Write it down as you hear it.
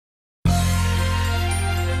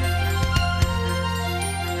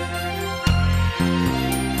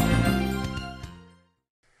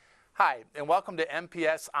Hi, and welcome to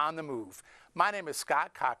MPS On the Move. My name is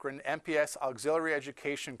Scott Cochran, MPS Auxiliary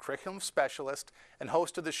Education Curriculum Specialist and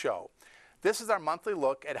host of the show. This is our monthly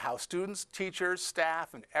look at how students, teachers,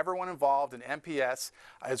 staff, and everyone involved in MPS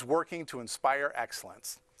is working to inspire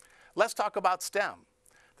excellence. Let's talk about STEM.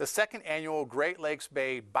 The second annual Great Lakes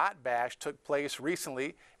Bay Bot Bash took place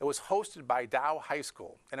recently. It was hosted by Dow High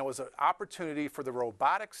School, and it was an opportunity for the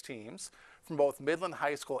robotics teams from both Midland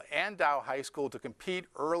High School and Dow High School to compete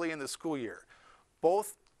early in the school year.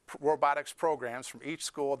 Both robotics programs from each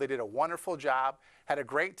school, they did a wonderful job, had a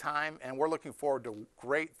great time, and we're looking forward to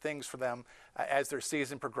great things for them as their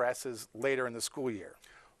season progresses later in the school year.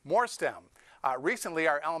 More STEM. Recently,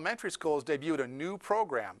 our elementary schools debuted a new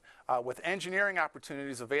program with engineering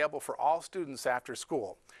opportunities available for all students after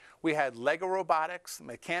school. We had Lego robotics,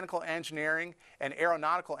 mechanical engineering, and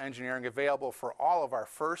aeronautical engineering available for all of our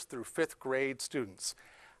 1st through 5th grade students.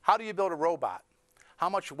 How do you build a robot? How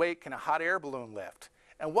much weight can a hot air balloon lift?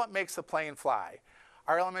 And what makes the plane fly?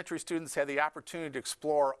 Our elementary students had the opportunity to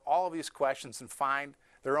explore all of these questions and find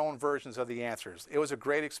their own versions of the answers. It was a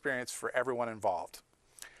great experience for everyone involved.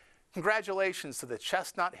 Congratulations to the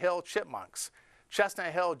Chestnut Hill Chipmunks.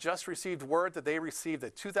 Chestnut Hill just received word that they received the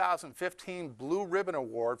 2015 Blue Ribbon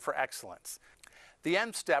Award for Excellence. The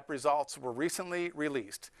M-STEP results were recently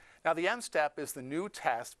released. Now, the M-STEP is the new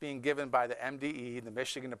test being given by the MDE, the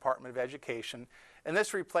Michigan Department of Education, and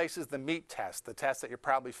this replaces the MEET test, the test that you're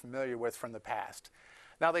probably familiar with from the past.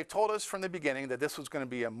 Now, they've told us from the beginning that this was going to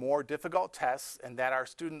be a more difficult test and that our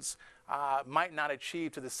students might not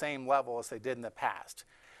achieve to the same level as they did in the past.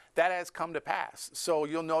 That has come to pass. So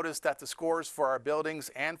you'll notice that the scores for our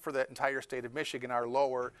buildings and for the entire state of Michigan are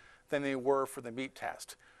lower than they were for the MEET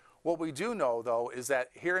test. What we do know, though, is that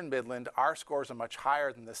here in Midland, our scores are much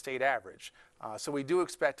higher than the state average. So we do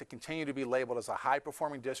expect to continue to be labeled as a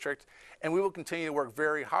high-performing district, and we will continue to work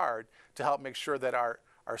very hard to help make sure that our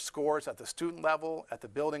scores at the student level, at the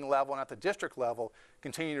building level, and at the district level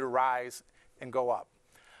continue to rise and go up.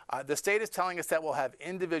 The state is telling us that we'll have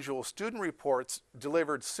individual student reports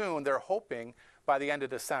delivered soon. They're hoping by the end of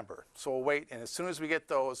December. So we'll wait, and as soon as we get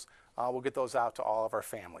those, we'll get those out to all of our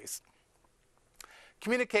families.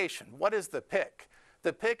 Communication. What is the PIC?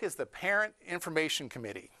 The PIC is the Parent Information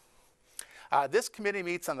Committee. This committee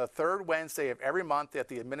meets on the 3rd Wednesday of every month at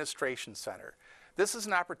the Administration Center. This is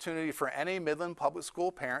an opportunity for any Midland Public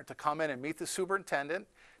School parent to come in and meet the superintendent,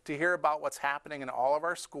 to hear about what's happening in all of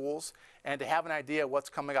our schools, and to have an idea what's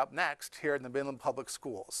coming up next here in the Midland Public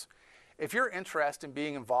Schools. If you're interested in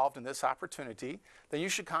being involved in this opportunity, then you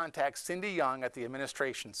should contact Cindy Young at the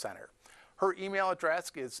Administration Center. Her email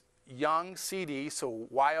address is youngcd, so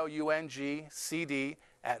Y-O-U-N-G, CD,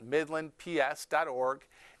 at midlandps.org,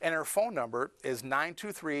 and her phone number is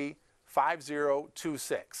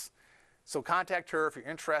 923-5026. So contact her if you're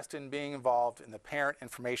interested in being involved in the Parent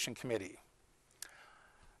Information Committee.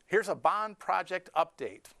 Here's a bond project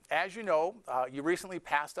update. As you know, you recently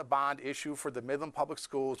passed a bond issue for the Midland Public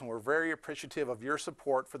Schools, and we're very appreciative of your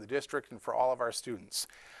support for the district and for all of our students.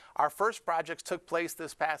 Our first projects took place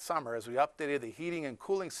this past summer as we updated the heating and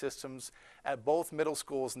cooling systems at both middle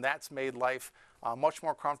schools, and that's made life much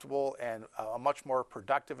more comfortable and a much more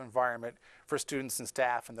productive environment for students and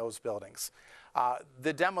staff in those buildings.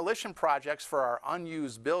 The demolition projects for our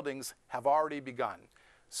unused buildings have already begun.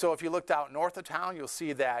 So if you looked out north of town, you'll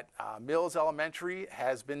see that Mills Elementary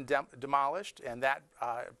has been demolished, and that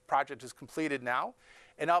project is completed now.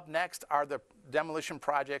 And up next are the demolition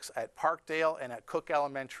projects at Parkdale and at Cook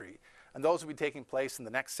Elementary, and those will be taking place in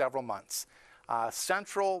the next several months.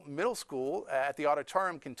 Central Middle School at the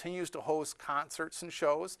auditorium continues to host concerts and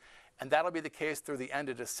shows, and that'll be the case through the end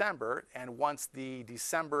of December. And once the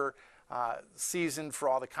December season for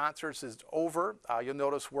all the concerts is over, you'll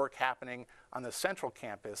notice work happening on the central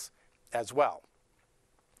campus as well.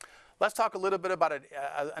 Let's talk a little bit about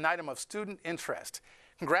an item of student interest.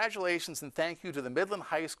 Congratulations and thank you to the Midland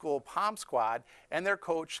High School Pom Squad and their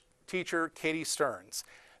coach, teacher Katie Stearns.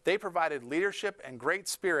 They provided leadership and great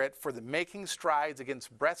spirit for the Making Strides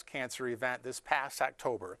Against Breast Cancer event this past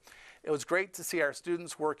October. It was great to see our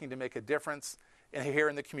students working to make a difference here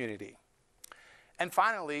in the community. And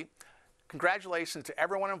finally, congratulations to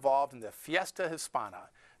everyone involved in the Fiesta Hispana.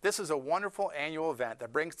 This is a wonderful annual event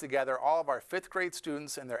that brings together all of our 5th grade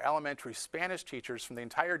students and their elementary Spanish teachers from the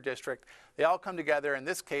entire district. They all come together. In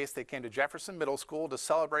this case, they came to Jefferson Middle School to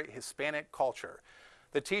celebrate Hispanic culture.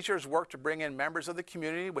 The teachers worked to bring in members of the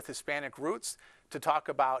community with Hispanic roots to talk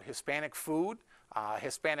about Hispanic food,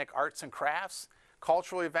 Hispanic arts and crafts,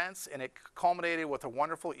 cultural events, and it culminated with a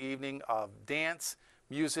wonderful evening of dance,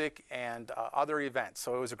 music, and other events.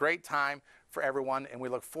 So it was a great time for everyone, and we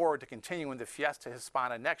look forward to continuing the Fiesta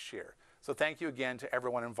Hispana next year. So thank you again to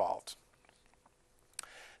everyone involved.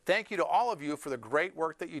 Thank you to all of you for the great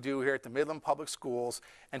work that you do here at the Midland Public Schools,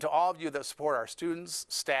 and to all of you that support our students,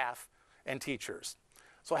 staff, and teachers.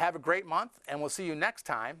 So have a great month, and we'll see you next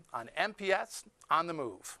time on MPS on the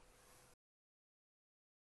Move.